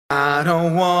I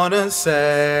don't wanna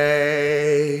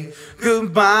say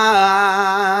goodbye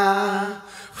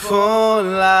for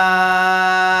life.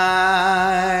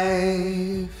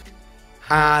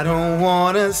 I don't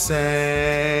wanna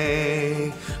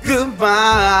say goodbye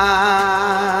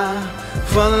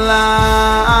for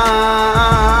life.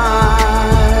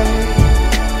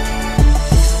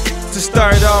 To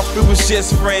start off, it was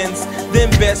just friends, then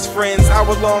best friends,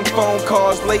 hour-long phone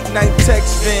calls, late-night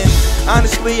texting.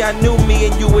 Honestly, I knew me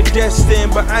and you were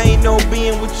destined, but I ain't know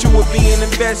being with you would be an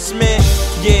investment.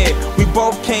 Yeah, we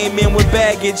both came in with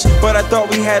baggage, but I thought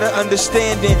we had an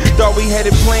understanding, thought we had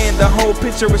it planned, the whole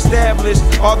picture established.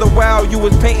 All the while you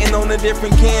was painting on a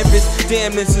different canvas.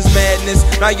 Damn, this is madness,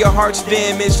 now your heart's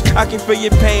damaged. I can feel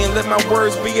your pain, let my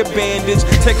words be a bandage.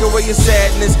 Take away your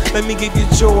sadness, let me give you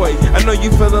joy. I know you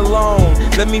feel alone,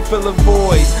 let me fill a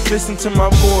void. Listen to my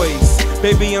voice,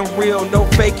 baby, I'm real, no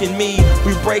faking me.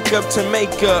 We break up to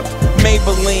make up,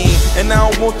 Maybeline. And I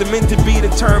don't want the men to be the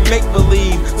term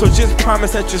make-believe, so just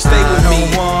promise that you'll stay with me.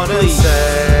 I don't wanna please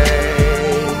say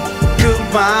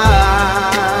goodbye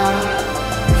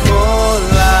for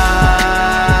life.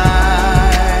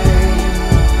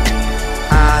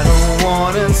 I don't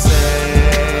wanna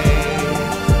say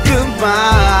goodbye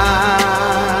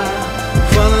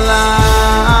for life.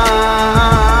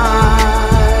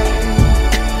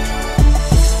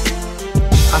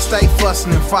 I stay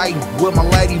fussing and fighting with my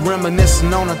lady,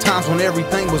 reminiscing on the times when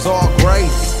everything was all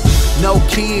great. No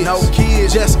kids,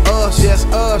 just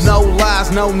us, no lies,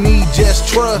 no need, just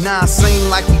trust. Now it seem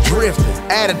like we drifted,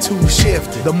 attitude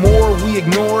shifted. The more we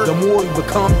ignore it, the more we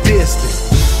become distant.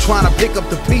 Trying to pick up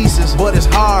the pieces, but it's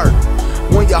hard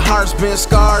when your heart's been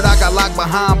scarred. I got locked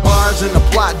behind bars and the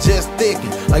plot just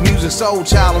thickened. Like Music Soul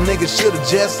Child, a nigga should've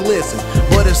just listened,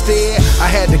 but instead I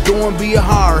had to go and be a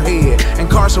hardhead,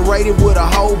 incarcerated with a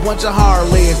whole bunch of hard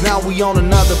legs. Now we on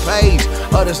another page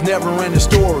of this never-ending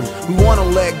story. We wanna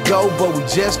let go, but we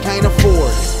just can't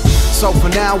afford it. So for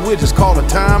now we'll just call a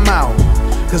time out,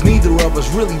 cause neither of us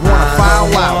really wanna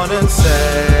foul out. I don't wanna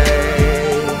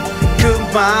say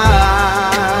goodbye